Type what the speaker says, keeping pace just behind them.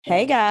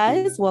Hey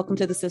guys, welcome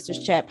to the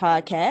Sisters Chat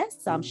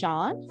podcast. I'm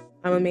Sean.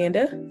 I'm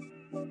Amanda.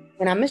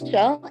 And I'm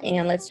Michelle,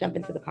 and let's jump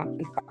into the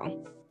conference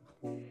call.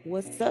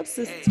 What's up,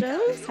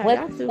 sisters? How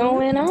What's y'all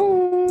going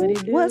on?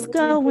 What's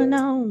going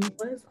on?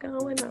 What's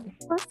going on?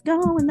 What's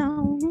going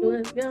on?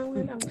 What's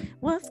going on?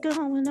 What's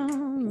going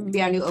on?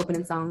 Be our new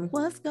opening song.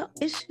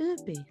 It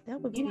should be.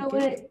 That would be. You know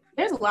good. what?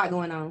 There's a lot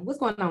going on. What's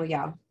going on with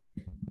y'all?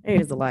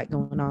 There's a lot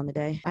going on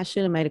today. I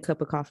should have made a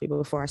cup of coffee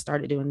before I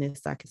started doing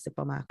this so I could sip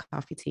on my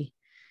coffee tea.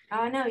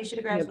 I know you should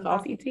have grabbed some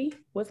coffee tea.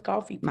 What's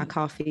coffee tea? My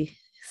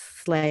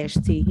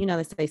coffee/tea. You know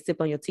they say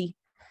sip on your tea.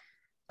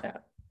 Yeah.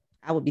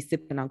 I would be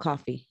sipping on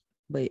coffee,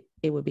 but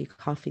it would be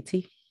coffee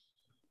tea.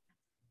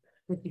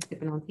 Would be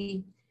sipping on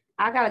tea.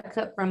 I got a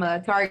cup from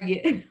a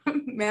Target.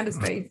 Amanda's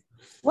face.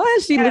 Why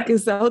is she looking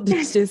so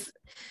just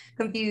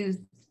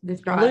confused?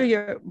 Distraught.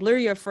 Blur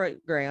your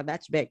front ground,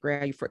 not your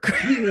background. Your front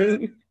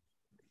ground.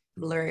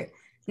 Blur it.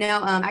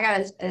 Now, I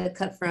got a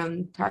cup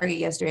from Target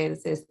yesterday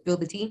that says "Spill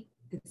the tea."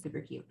 It's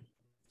super cute.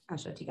 I'll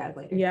show it to you guys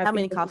later. Yeah. How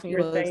many coffee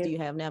mugs do you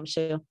have now,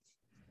 Michelle?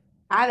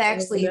 I've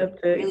actually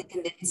really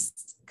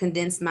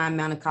condensed my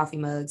amount of coffee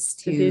mugs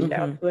to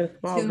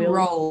 2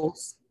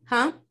 rolls.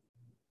 Huh?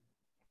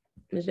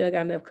 Michelle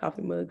got enough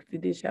coffee mugs to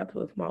dish out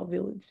to a small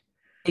village.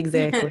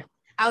 Exactly.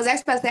 I was actually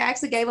supposed to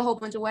actually gave a whole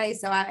bunch away,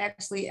 so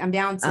I'm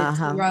down to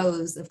 2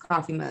 rows of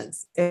coffee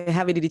mugs. And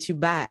how many did you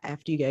buy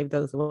after you gave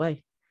those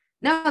away?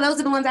 No, those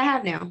are the ones I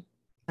have now.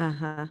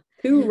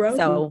 2 rows.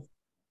 So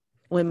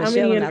when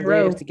Michelle and I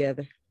lived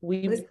together,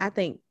 I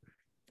think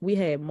we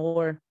had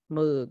more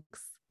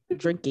mugs,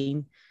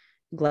 drinking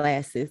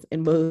glasses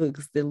and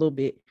mugs than a little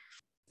bit.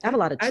 I have a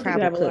lot of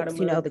travel cups,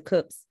 you know, the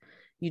cups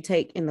you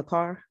take in the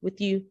car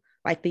with you,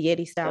 like the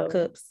Yeti style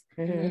cups.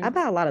 Mm-hmm. I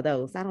buy a lot of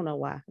those. I don't know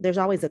why. There's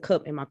always a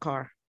cup in my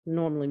car.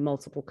 Normally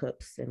multiple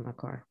cups in my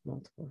car.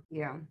 Multiple.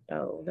 Yeah.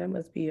 Oh, that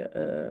must be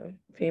a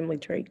family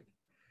trait.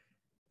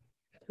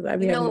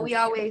 We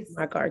always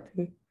my car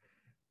too.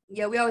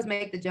 Yeah, we always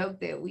make the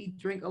joke that we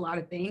drink a lot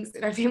of things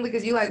in our family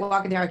because you like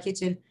walk into our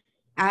kitchen.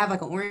 I have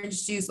like an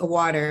orange juice, a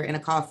water, and a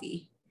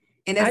coffee.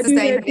 And that's the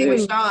same thing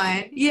with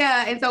Sean.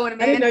 Yeah. And so when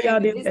Amanda, I didn't know y'all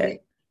did that.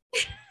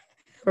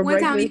 For one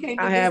time breakfast, you came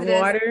to I have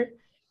water,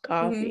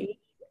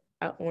 coffee,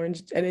 mm-hmm. an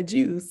orange, and a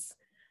juice.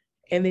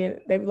 And then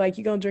they be like,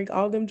 "You gonna drink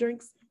all them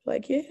drinks?" I'm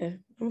like, yeah,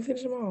 I'm gonna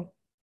finish them all.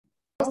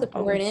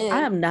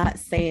 I am not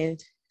saying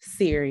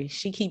Siri.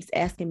 She keeps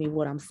asking me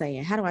what I'm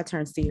saying. How do I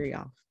turn Siri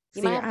off?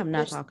 Siri, I'm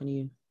not talking to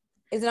you.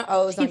 It's not.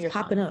 Oh, it's it on keeps your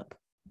popping phone. Up.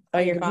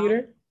 On your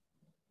computer?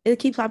 It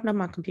keeps popping up on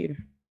my computer.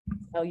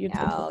 Oh, you're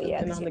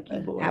talking on the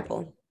keyboard.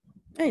 Apple.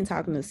 I ain't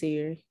talking to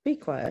Siri. Be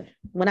quiet.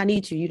 When I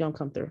need you, you don't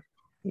come through.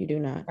 You do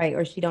not. Right,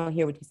 or she don't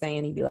hear what you're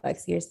saying. You'd be like,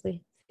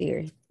 seriously,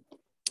 Siri.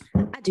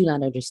 I do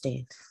not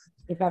understand.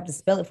 If I have to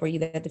spell it for you,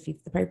 that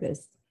defeats the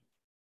purpose.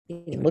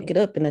 Anyway. Look it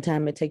up in the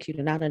time it takes you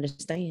to not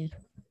understand.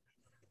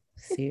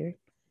 Siri.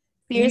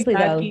 Seriously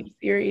though. Keep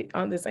Siri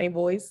on the same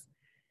voice.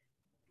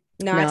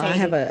 No, I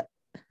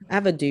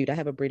have a dude. I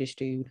have a British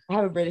dude. I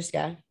have a British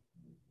guy.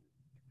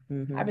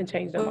 Mm-hmm. I haven't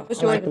changed them.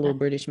 I like a little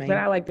British man. But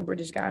I like the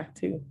British guy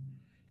too.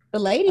 The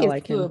lady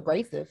is too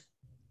abrasive.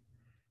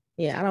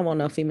 Yeah, I don't want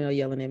no female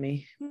yelling at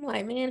me. I'm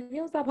like, man, you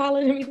don't stop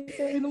hollering at me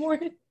in the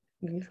morning.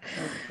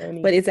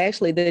 But it's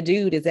actually, the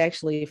dude is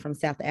actually from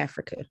South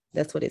Africa.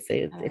 That's what it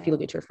says. If you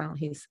look at your phone,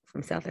 he's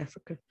from South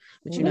Africa.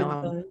 But you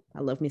know,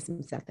 I love me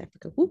some South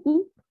Africa.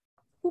 Woo-hoo.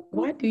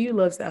 Why do you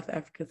love South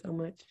Africa so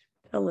much?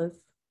 Tell us.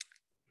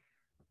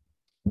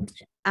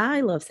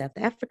 I love South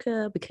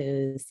Africa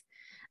because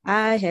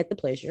I had the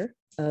pleasure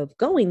of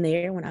going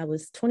there when I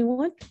was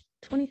 21,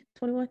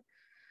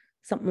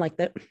 something like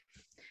that.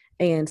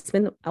 And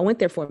I went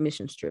there for a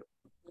mission trip.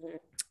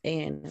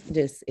 And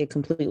it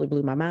completely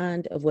blew my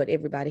mind of what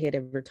everybody had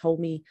ever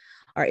told me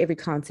or every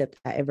concept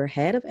I ever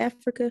had of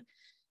Africa.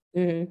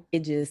 Mm-hmm.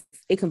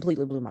 It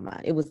completely blew my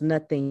mind. It was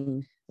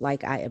nothing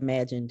like I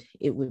imagined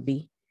it would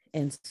be.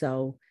 And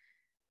so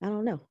I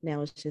don't know.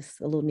 Now it's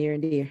just a little near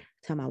and dear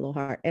to my little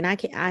heart. And I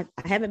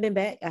haven't been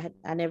back.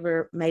 I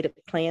never made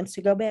plans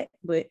to go back,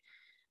 but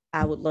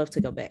I would love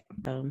to go back.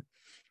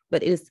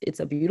 But it's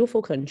a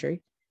beautiful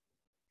country.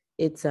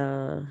 It's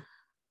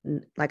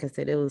like I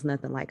said, it was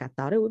nothing like I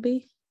thought it would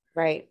be.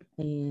 Right.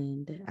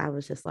 And I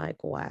was just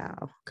like,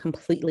 wow,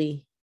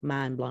 completely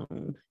mind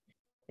blown.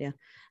 Yeah.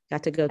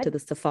 Got to go to the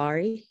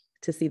safari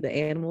to see the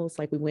animals.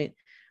 Like we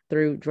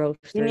drove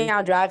through. You mean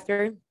I'll drive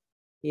through?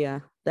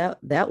 Yeah.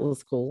 That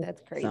was cool.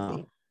 That's crazy.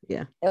 So,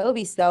 yeah. It would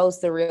be so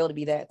surreal to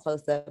be that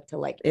close up to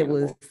like it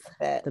was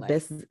the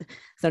best.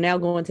 So now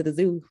going to the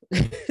zoo,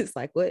 it's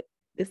like, what?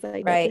 It's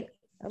like right.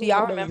 Do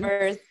y'all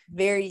remember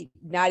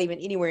not even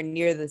anywhere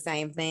near the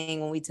same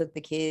thing when we took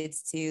the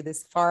kids to the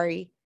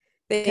safari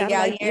thing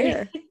out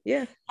here?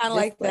 Yeah. Kind of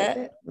like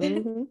that.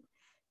 Mm-hmm.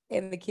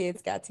 And the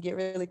kids got to get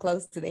really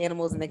close to the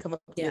animals and they come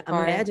up to the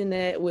car. Imagine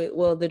that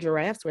the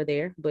giraffes were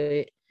there,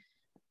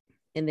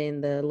 and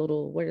then the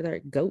little, what are there,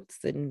 goats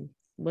and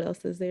what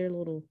else is there?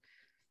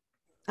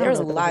 There was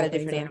a lot of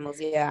different animals.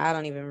 Yeah, I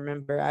don't even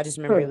remember. I just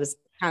remember it was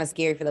kind of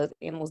scary for those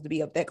animals to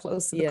be up that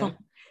close to the car.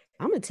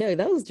 I'm gonna tell you,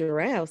 those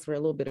giraffes were a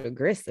little bit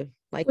aggressive.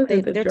 Like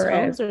Wasn't the their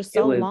giraffe. tongues are It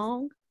so was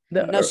long.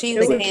 No, she it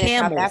was The was saying in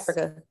South camels.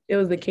 Africa. it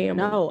was the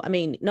camel. No, I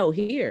mean, no,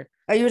 here.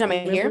 Oh, you were talking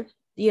about Remember? here?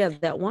 Yeah,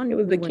 that one It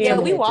was we the went Yeah, to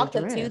camel. we had the walked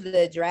them to giraffe.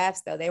 the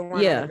giraffes though. They weren't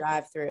on Yeah. the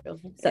drive-through.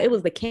 So it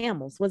was the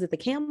camels. Was it the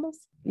camels?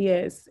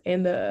 Yes,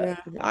 and the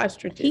Yeah.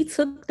 ostriches. He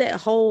took that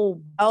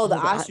whole. Oh, the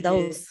those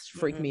ostriches.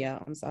 freak me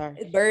out. I'm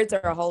sorry. Birds are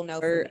a whole no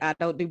for me. I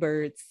don't do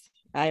birds.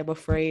 I am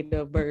afraid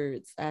of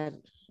birds.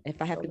 If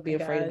I have Oh to my be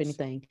afraid of gosh.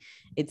 anything,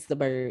 it's the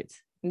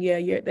birds. Yeah,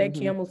 that Mhm.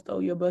 camel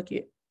stole your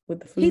bucket with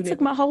the food. He took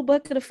my whole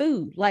bucket of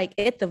food, like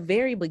at the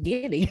very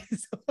beginning.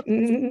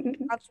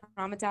 How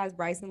traumatized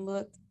Bryson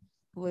looked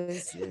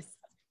was just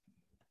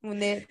when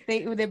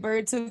that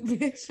bird took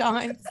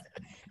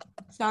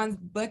Sean's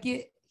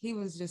bucket. He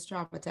was just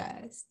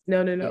traumatized.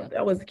 No, Yeah.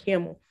 that was the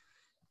camel.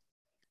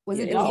 Was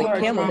Yeah, it it just was Y'all the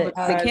are camel that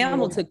the traumatized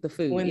camel when- took the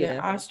food. when the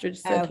Yeah. ostrich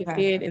stuck his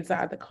Okay. head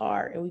inside the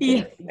car and we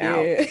couldn't get him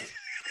out. Yeah.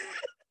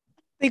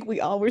 I think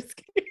we all were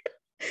scared.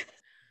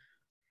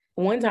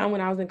 One time when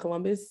I was in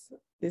Columbus,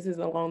 this is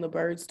along the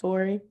bird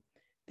story,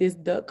 this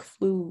duck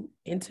flew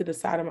into the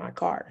side of my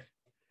car.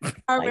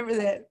 I remember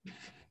that.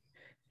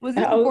 Was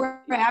this I was-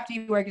 before or after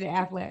you worked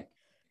at Affleck?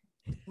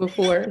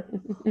 Before.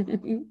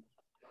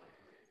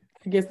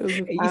 I guess it was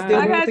the You still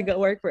time. went to go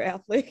work for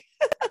Affleck?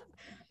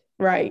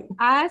 Right.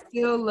 I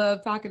still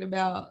love talking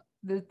about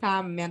the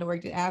time Amanda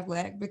worked at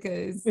Affleck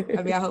because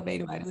I hope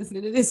ain't nobody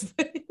listening to this.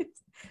 But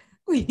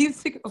we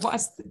used to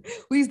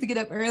we used to get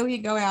up early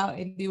and go out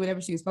and do whatever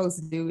she was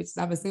supposed to do, which is,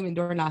 I'm assuming,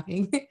 door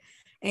knocking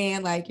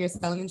and like you're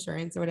selling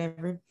insurance or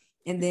whatever.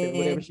 And then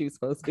whatever she was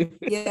supposed to do.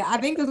 Yeah, I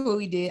think that's what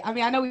we did. I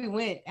mean, I know we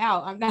went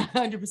out. I'm not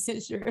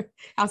 100% sure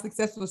how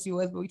successful she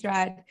was, but we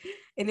tried.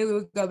 And then we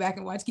would go back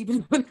and watch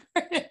Keeping Up with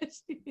the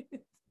Kardashians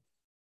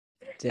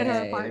in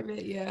her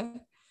apartment. Yeah.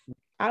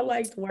 I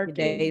liked Your working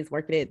days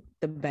working at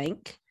the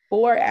bank.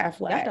 for Y'all had a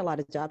Affleck. lot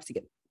of jobs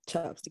together.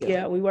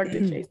 Yeah, we worked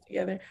at Chase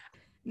together.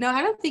 No,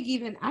 I don't think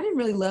I didn't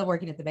really love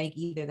working at the bank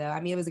either, though.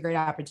 I mean, it was a great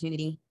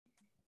opportunity,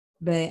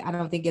 but I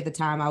don't think at the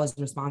time I was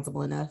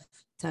responsible enough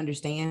to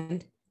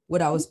understand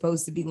what I was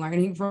supposed to be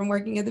learning from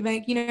working at the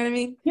bank. You know what I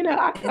mean?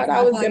 I thought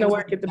I was going to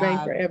work at the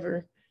bank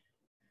forever.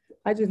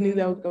 I just knew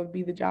that was going to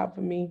be the job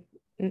for me.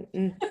 It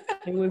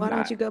was Why not.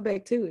 don't you go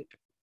back to it?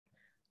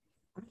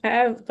 I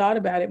have thought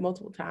about it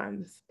multiple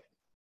times.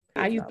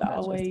 I It's used to not bad,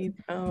 always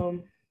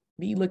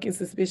be looking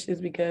suspicious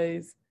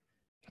because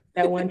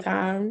that one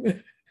time,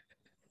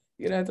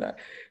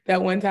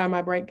 that one time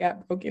my bank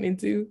got broken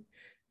into,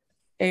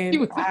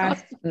 and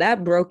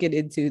not broken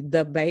into.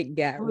 The bank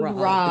got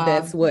robbed.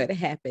 That's what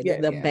happened.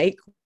 Yes. The bank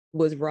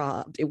was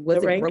robbed. It the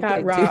wasn't bank broken got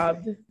into.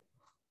 robbed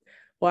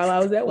while I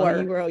was at While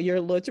work. you were on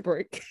your lunch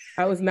break.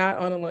 I was not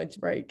on a lunch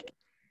break.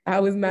 I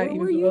was not Where even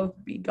were you? supposed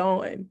to be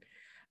gone.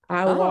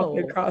 I walked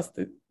across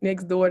the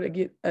next door to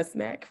get a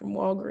snack from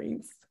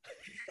Walgreens.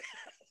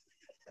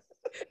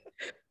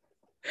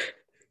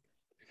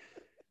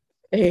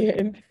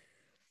 And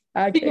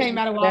She came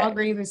out of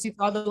Walgreens and she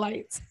saw the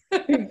lights.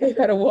 Came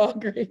out of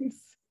Walgreens.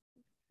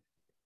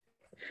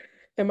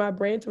 And my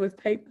branch was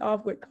taped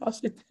off with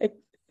caution tape.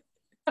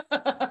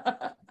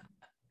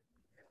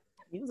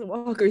 You was in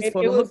Walgreens And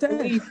for it a long was time.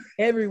 police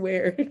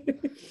everywhere.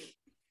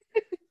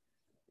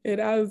 And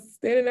I was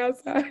standing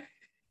outside.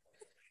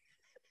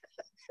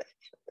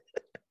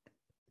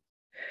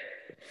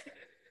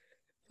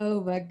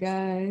 Oh my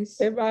gosh.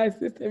 And my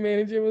assistant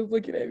manager was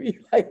looking at me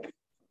like,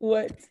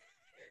 what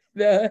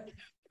the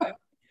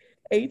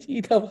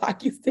HE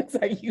hockey sticks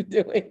are you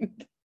doing?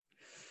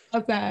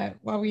 Outside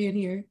while we in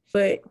here.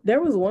 But there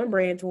was one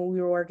branch when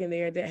we were working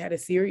there that had a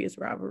serious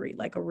robbery,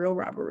 like a real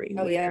robbery.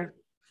 Oh yeah.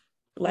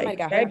 Like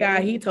that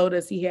guy, he told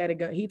us he had a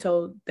gun. He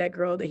told that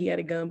girl that he had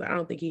a gun, but I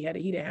don't think he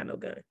didn't have no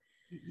gun.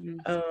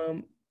 Mm-hmm.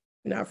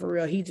 Not for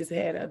real. He just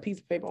had a piece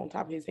of paper on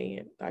top of his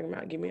hand talking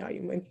about, give me all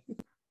your money.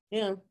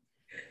 Yeah.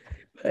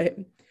 But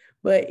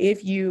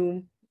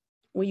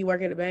when you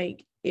work at a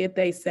bank, if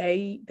they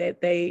say that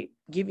they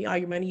give you all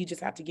your money, you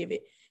just have to give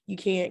it. You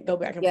can't go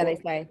back and forth. Yeah,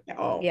 they say. At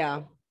all.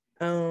 Yeah.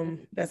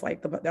 That's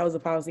like that was a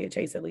policy at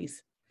Chase at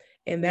least.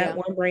 And that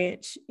one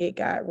branch, it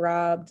got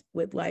robbed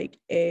with like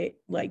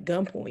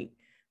gunpoint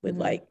with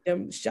like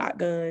them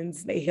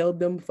shotguns. They held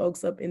them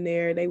folks up in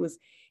there. They was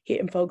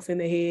hitting folks in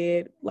the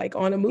head, like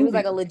on a movie. It was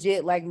like a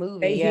legit movie.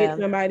 They hit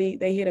somebody.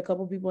 They hit a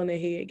couple people in the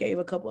head. Gave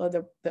a couple of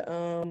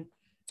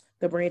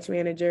the branch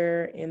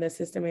manager and the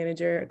assistant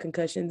manager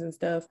concussions and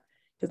stuff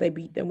because they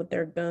beat them with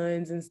their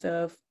guns and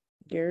stuff.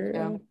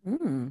 And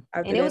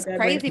it was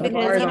crazy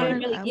because I'm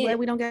glad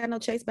we don't got no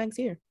Chase banks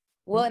here.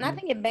 Well, and I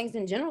think in banks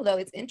in general, though,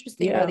 it's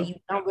interesting though, that you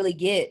don't really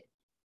get,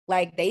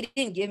 like, they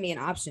didn't give me an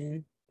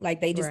option. Like,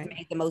 they just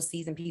made the most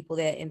seasoned people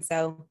that, and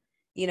so,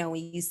 when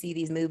you see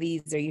these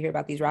movies or you hear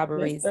about these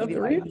robberies, you be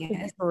like,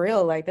 yeah, it's for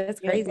real. Like, that's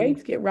crazy.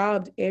 Banks get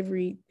robbed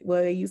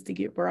they used to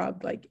get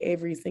robbed like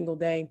every single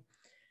day.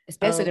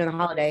 Especially during the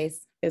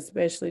holidays.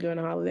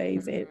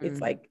 And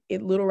it's like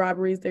little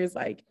robberies. There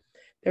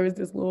was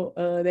this little,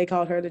 they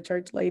called her the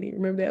church lady.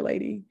 Remember that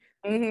lady?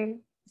 Mm-hmm.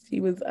 She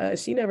was,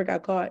 she never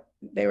got caught.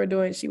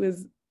 She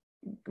was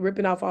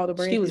ripping off all the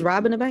branches. She was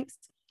robbing the banks?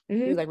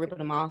 She was like ripping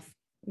them off.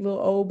 Little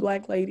old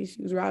black lady.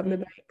 She was robbing the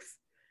banks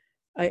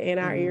in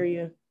our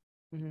area.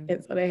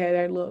 And so they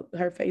had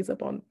her face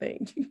up on the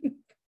thing.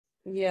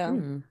 Yeah.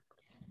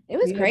 It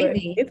was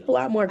crazy. It's a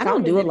lot more common. I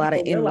don't do a lot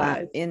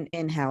of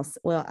in-house.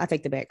 Well, I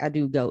take the back. I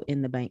do go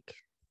in the bank,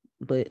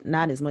 but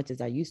not as much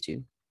as I used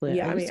to. But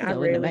yeah, I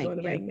rarely go in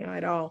the bank now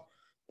at all.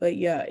 But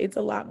yeah, it's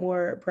a lot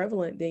more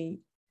prevalent than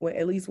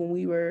at least when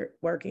we were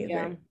working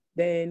there,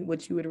 than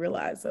what you would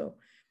realize. So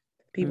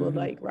people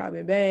like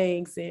robbing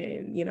banks,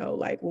 and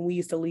like when we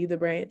used to leave the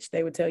branch,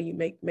 they would tell you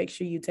make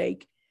sure you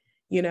take,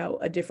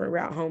 a different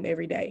route home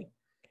every day,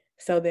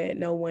 so that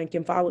no one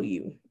can follow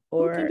you.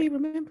 Or who can be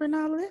remembering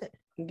all of that?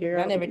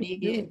 Girl, I never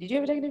did. Did you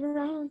ever take a different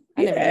route home?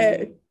 I never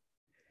did.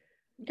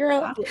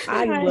 Girl,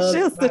 I love.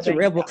 She was such a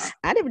rebel.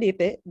 I never did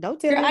that. Don't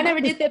tell me. I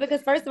never did that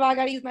because first of all, I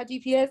got to use my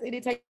GPS. It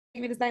didn't take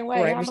me the same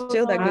way. Right, I'm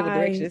still not good with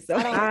directions. So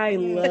I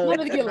love. I'm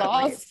gonna get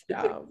lost.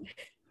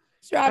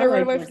 Try to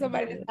run away from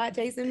somebody that's not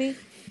chasing me.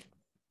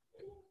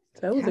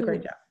 So it was a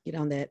great job. Get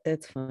on that.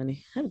 That's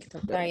funny. No,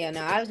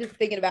 I was just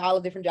thinking about all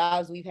the different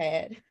jobs we've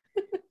had.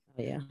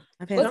 Yeah,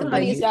 I've had. What's the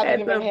funniest job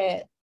you've ever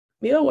had?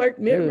 Mill worked.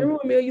 Remember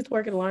when Mill used to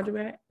work at a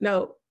laundromat?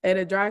 No, at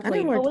a dry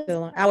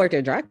cleaner. I worked at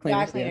a dry cleaner.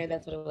 Dry cleaner,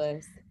 that's what it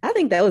was. I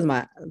think that was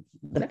the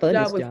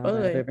funnest job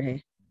I've ever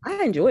had.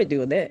 I enjoyed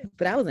doing that,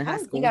 but I was in high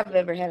school. I don't think I've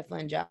ever had a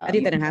fun job. I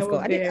did that in high school.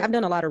 I've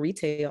done a lot of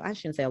retail. I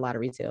shouldn't say a lot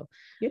of retail,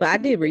 but I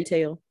did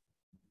retail.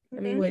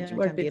 I mean, you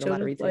worked at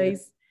Children's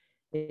Place.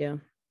 Yeah.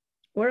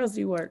 Where else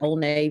do you work? Old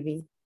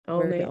Navy.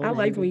 Old Navy. I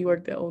liked when you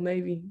worked at Old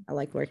Navy. I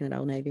liked working at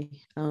Old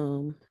Navy.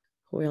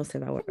 Where else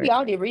have I worked? We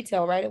all did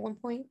retail, right? At one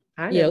point.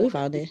 Yeah, we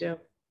all did.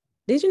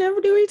 Did you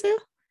never do retail?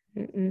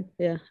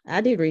 Yeah,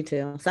 I did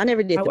retail. So I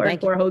never did the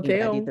bank for a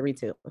hotel. I did the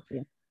retail.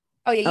 Yeah.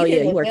 Oh yeah,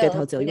 you worked at the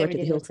hotel. You worked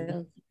at the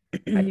Hilton.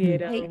 I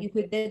did. You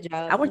quit that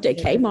job. I worked at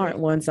Kmart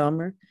one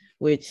summer,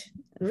 which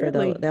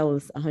that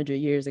was 100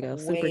 years ago.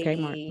 Super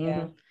Kmart.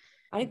 Yeah.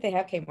 I think they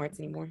have Kmarts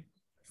anymore.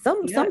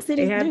 Some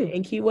cities have do.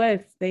 In Key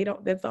West, they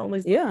don't. That's the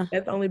only. Yeah.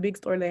 That's the only big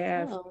store they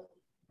have. Oh.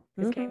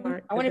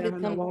 Kmart. I wonder if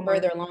it's come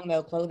further along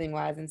though, clothing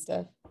wise and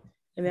stuff.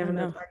 And then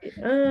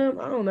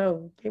I don't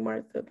know.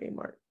 Kmart's still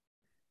Kmart.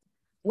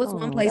 What's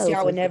one place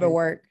y'all would never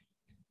work?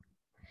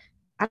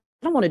 I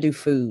don't want to do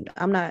food.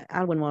 I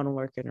wouldn't want to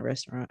work in a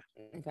restaurant.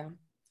 Okay.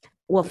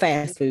 Well,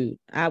 fast food.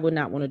 I would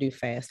not want to do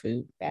fast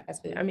food.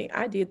 I mean,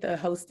 I did the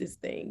hostess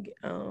thing.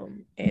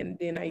 And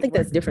then I think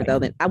that's different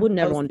though. I would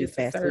never want to do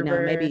fast food.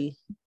 Now, maybe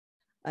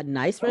a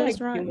nice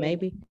restaurant,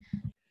 maybe.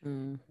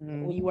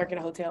 When you work in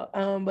a hotel.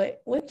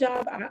 But what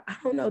job? I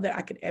don't know that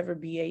I could ever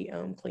be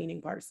a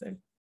cleaning person.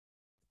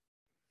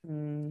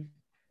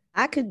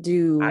 I could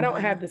do. I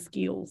don't have the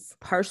skills.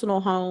 Personal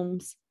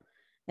homes,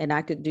 and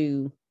I could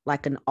do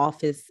like an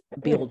office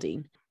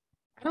building.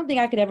 I don't think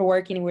I could ever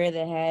work anywhere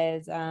that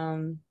has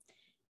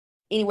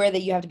anywhere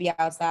that you have to be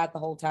outside the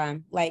whole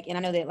time. Like, and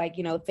I know that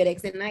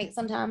FedEx at night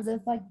sometimes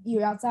it's like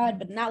you're outside,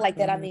 but not like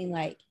that. I mean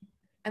like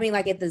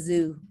at the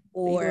zoo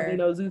or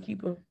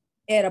zookeeper.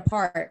 At a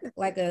park,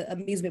 like a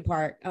amusement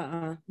park.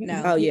 No.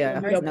 Oh yeah.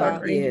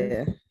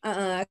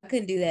 I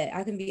couldn't do that.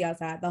 I couldn't be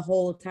outside the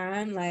whole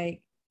time.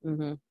 Like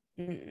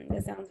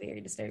that sounds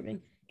very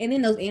disturbing. And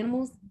then those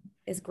animals,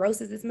 as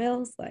gross as it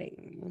smells, like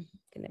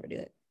can never do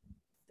it.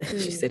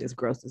 She said it's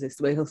gross as it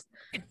smells.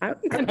 I'm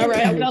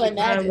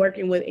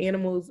working with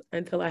animals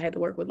until I had to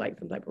work with like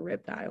some type of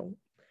reptile.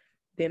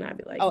 Then I'd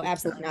be like, oh,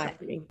 absolutely not.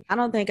 I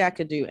don't think I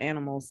could do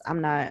animals.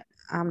 I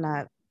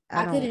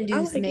couldn't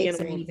do snakes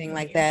or anything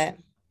like that.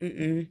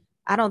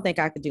 I don't think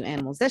I could do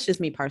animals. That's just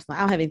me personally.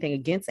 I don't have anything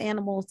against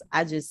animals.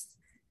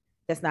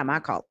 That's not my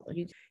call.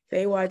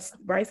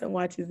 Bryson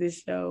watches this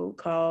show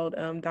called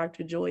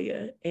Dr.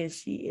 Joya, and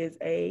she's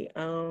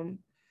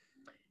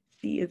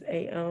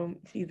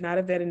not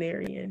a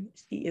veterinarian.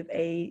 She is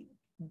a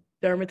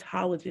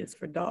dermatologist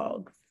for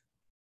dogs.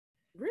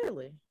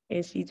 Really?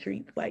 And she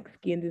treats like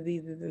skin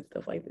diseases and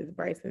stuff like this.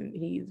 Bryson,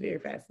 he's very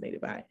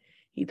fascinated by it.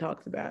 He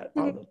talks about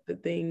all the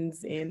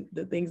things and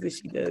the things that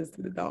she does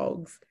to the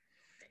dogs.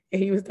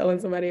 And he was telling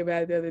somebody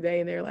about it the other day,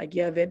 and they're like,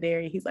 yeah,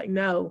 veterinarian. He's like,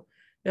 no,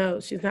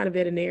 she's not a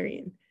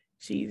veterinarian.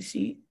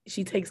 She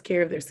takes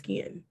care of their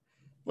skin.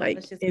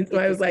 Like, and so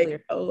I was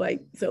like,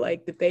 so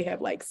if they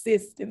have like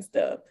cysts and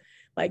stuff,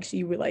 like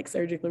she would like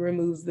surgically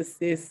removes the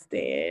cyst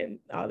and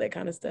all that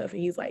kind of stuff.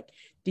 And he's like,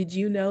 did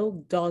you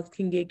know dogs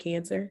can get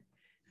cancer?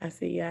 I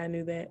said, yeah, I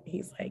knew that.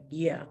 He's like,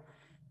 yeah,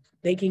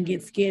 they can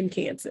get skin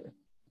cancer.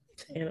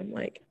 And I'm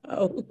like,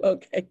 oh,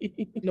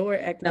 okay.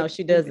 No,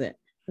 she doesn't.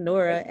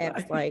 Nora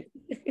acts like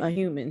a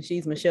human.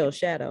 She's Michelle's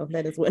shadow.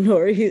 That is what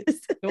Nora is.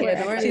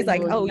 She's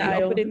like, oh,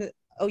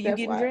 you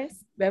getting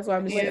dressed? That's why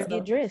Michelle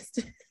get dressed.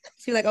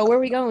 She's like, oh, where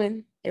are we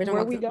going? Where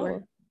are we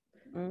going?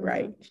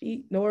 Right.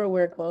 Nora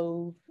wear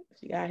clothes.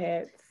 She got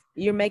hats.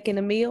 You're making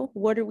a meal.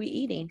 What are we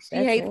eating? She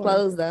hates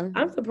clothes though.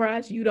 I'm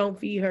surprised you don't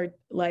feed her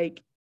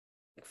like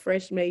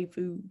fresh made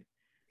food.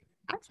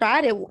 I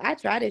tried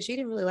it. She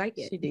didn't really like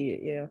it. She did,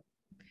 yeah.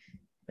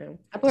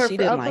 She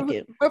didn't like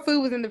it. Her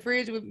food was in the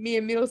fridge with me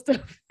and meal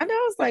stuff. And I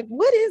was like,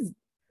 what is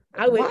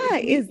I would.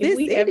 Why if this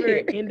we in ever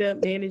here? end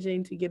up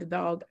managing to get a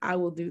dog, I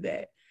will do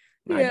that.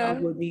 My Yeah.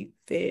 dog will be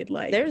fed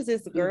like. There's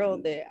this girl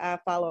food. that I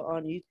follow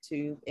on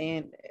YouTube,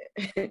 and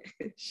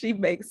she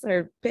makes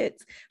her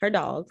pets, her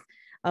dogs,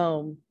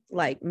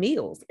 like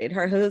meals. And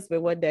her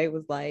husband one day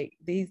was like,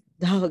 "These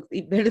dogs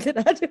eat better than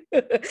I do."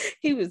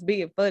 He was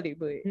being funny,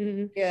 but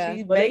Yeah.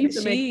 she Well, they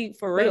used to she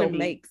for fun of real me.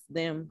 makes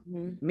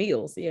them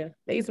meals. Yeah.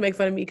 They used to make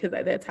fun of me because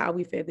that's how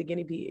we fed the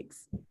guinea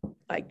pigs.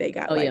 Like they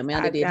got Oh like yeah,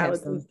 Amanda side did have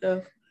salads some. and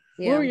stuff.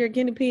 What were your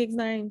guinea pigs'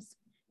 names?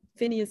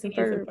 Phineas and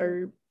Phineas and Ferb.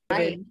 Ferb.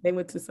 Right. They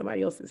went to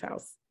somebody else's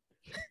house.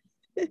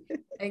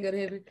 Ain't go to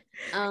heaven.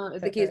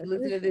 If the kids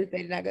listen to this,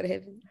 they did not go to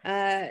heaven.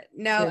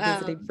 No. They're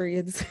visiting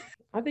friends.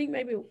 I think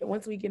maybe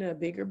once we get in a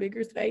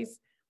bigger space,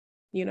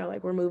 you know,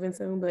 like we're moving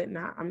soon, but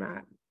I'm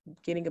not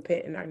getting a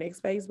pet in our next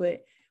space.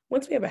 But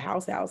once we have a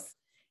house,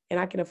 and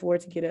I can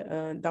afford to get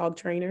a dog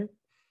trainer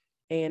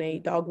and a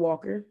dog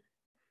walker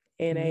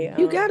and a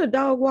you got a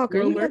dog walker.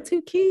 groomer. You got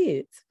 2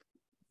 kids.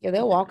 Yeah,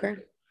 they'll walk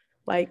her.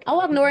 Like I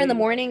walk Nora in the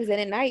mornings and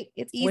at night.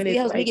 It's easy. when It it's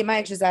helps me like- get my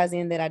exercise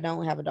in that I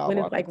don't have a dog when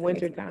walker. it's like It makes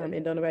winter me time feel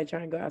and don't nobody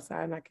trying to go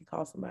outside, and I can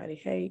call somebody,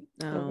 hey,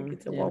 don't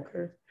forget to walk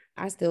her.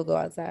 I still go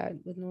outside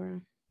with Nora.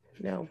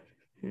 No.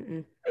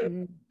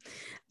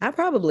 I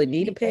probably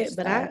need a pet,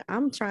 but Exercise.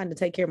 I'm trying to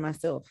take care of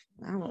myself.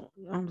 I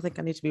don't think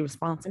I need to be I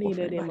responsible need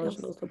for an anybody else.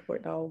 emotional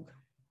support dog.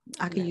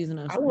 I could use an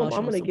I'm emotional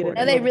gonna get support.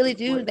 No, an they dog. really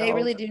emotional do. support They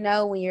really dog. do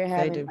know when you're do.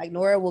 having like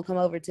Nora will come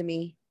over to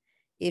me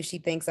if she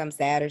thinks I'm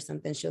sad or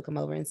something. She'll come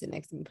over and sit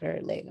next to me, put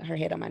her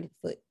head on my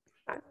foot.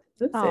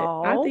 Listen, I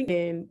Aw. think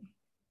in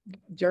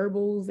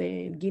gerbils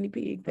and guinea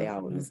pig, they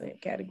all in the same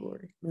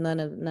category. None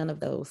of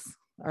those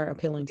are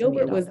appealing to me.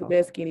 Gilbert at was the all.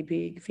 best guinea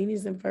pig.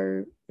 Phineas and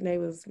Ferb, they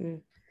was.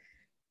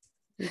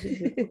 We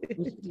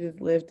should just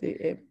left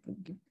it at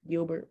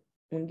Gilbert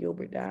when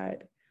Gilbert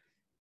died.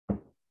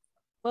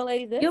 Well,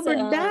 ladies, that's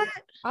Gilbert died.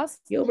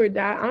 Gilbert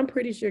died. I'm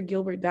pretty sure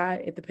Gilbert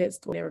died at the pet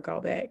store. Never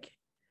called back.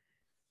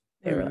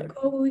 They were like,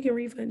 "Oh, well, we can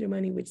refund your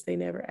money," which they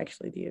never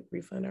actually did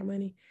refund our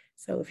money.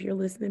 So if you're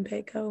listening,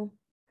 Petco,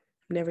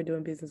 I'm never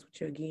doing business with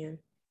you again.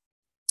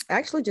 I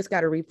actually just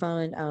got a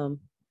refund.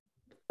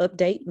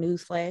 Update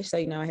newsflash. So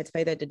I had to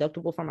pay that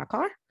deductible for my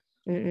car.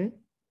 Mm-mm.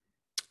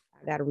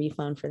 I got a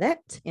refund for that,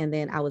 and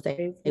then I was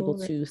able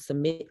to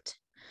submit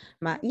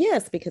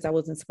because I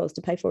wasn't supposed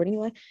to pay for it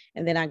anyway.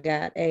 And then I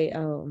got they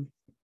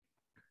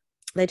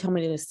told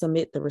me to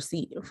submit the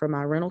receipt for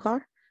my rental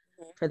car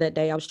for that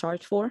day I was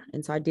charged for,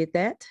 and so I did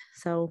that.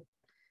 So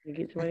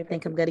I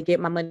think I'm gonna get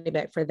my money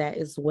back for that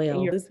as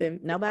well. Listen,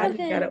 Nobody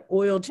got an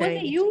oil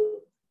change.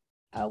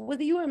 Was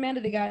it you or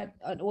Amanda that got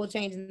an oil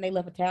change and they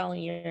left a towel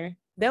in your?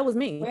 That was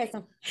me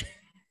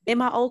in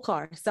my old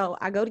car. So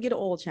I go to get an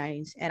oil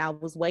change, and I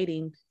was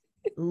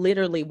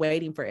literally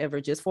waiting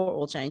forever just for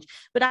oil change.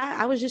 But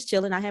I was just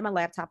chilling. I had my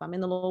laptop. I'm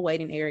in the little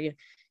waiting area,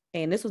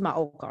 and this was my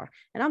old car,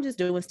 and I'm just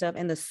doing stuff.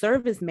 And the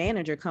service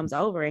manager comes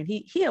over, and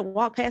he had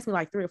walked past me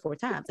like 3 or 4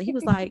 times, and he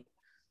was like,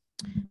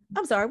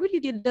 "I'm sorry, what did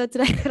you get done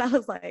today?" And I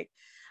was like,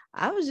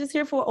 "I was just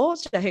here for oil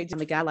change."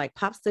 And the guy like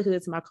pops the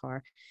hood to my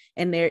car,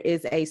 and there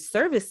is a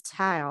service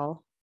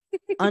towel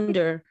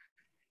under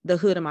the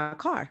hood of my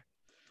car.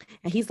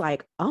 And he's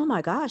like, "Oh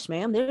my gosh,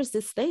 ma'am, there's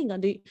this thing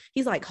under."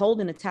 He's like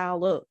holding a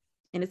towel up,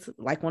 and it's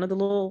like one of the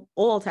little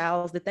oil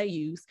towels that they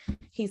use.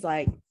 He's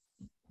like,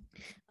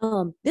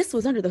 "This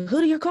was under the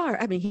hood of your car."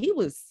 I mean, he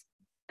was,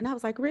 and I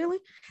was like, "Really?"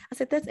 I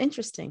said, "That's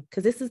interesting,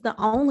 because this is the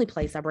only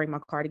place I bring my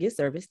car to get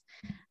serviced.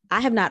 I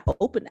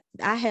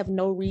have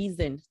no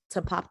reason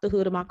to pop the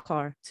hood of my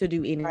car to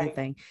do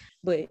anything."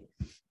 But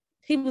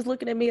he was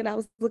looking at me, and I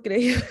was looking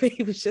at him.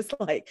 He was just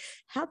like,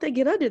 "How'd they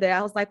get under there?"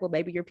 I was like, "Well,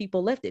 maybe your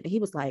people left it." And he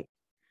was like,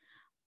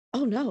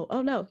 oh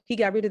no. He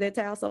got rid of that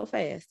towel so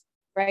fast.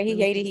 Right.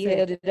 He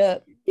held it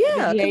up.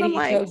 Yeah. Because I'm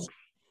like,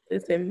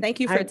 listen, thank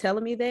you for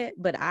telling me that.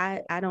 But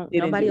I don't,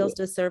 nobody else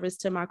does service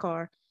to my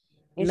car.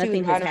 And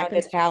nothing has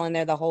happened. The towel in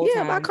there the whole time.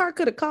 Yeah, my car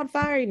could have caught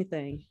fire or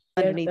anything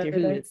underneath your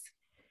hoods.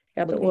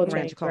 Got the oil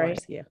change, right?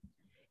 Yeah.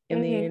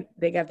 And then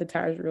they got the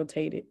tires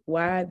rotated.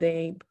 Why they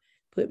ain't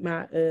put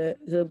my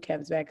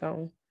hubcaps back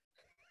on?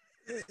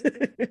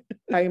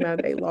 Talking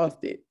about they lost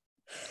it.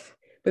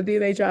 But then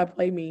they try to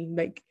play me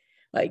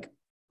like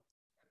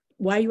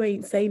why you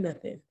ain't say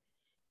nothing?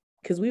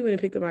 Because we went and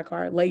picked up my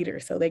car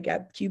later. So they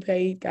got Q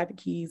paid, got the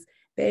keys.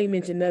 They ain't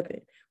mentioned nothing.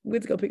 We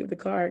went to go pick up the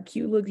car.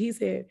 Q looked, he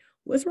said,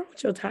 "What's wrong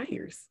with your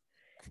tires?"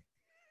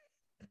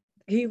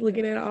 He's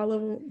looking at all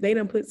of them. They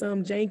done put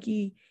some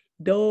janky,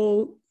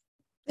 dull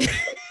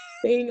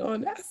thing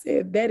on. I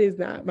said, "That is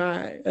not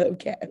my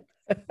hubcap."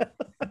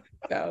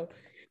 So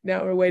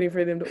now we're waiting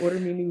for them to order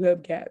me new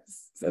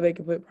hubcaps so they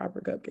can put proper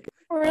hubcaps.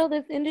 For real,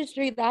 this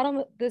industry, the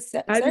service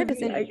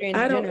industry in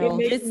general.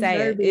 It's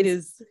sad. It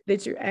is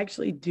that you're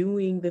actually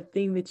doing the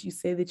thing that you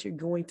said that you're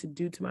going to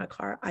do to my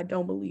car. I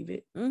don't believe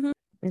it.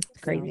 It's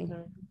crazy.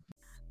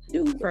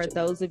 For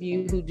those of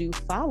you who do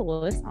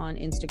follow us on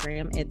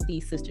Instagram at the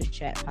Sister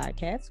Chat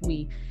Podcast,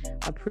 we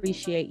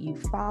appreciate you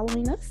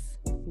following us.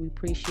 We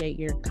appreciate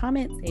your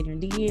comments and your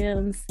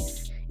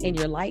DMs and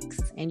your likes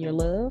and your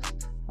love.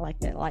 I like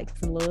that, likes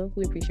and love.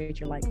 We appreciate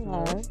your likes and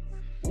love.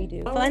 We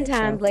do. All Fun right,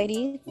 times, so-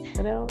 ladies.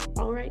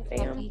 All right,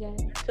 fam.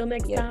 Till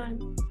next time.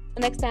 Till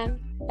next time.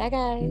 Bye,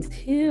 guys.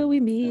 Until we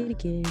meet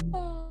again.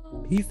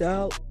 Peace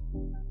out.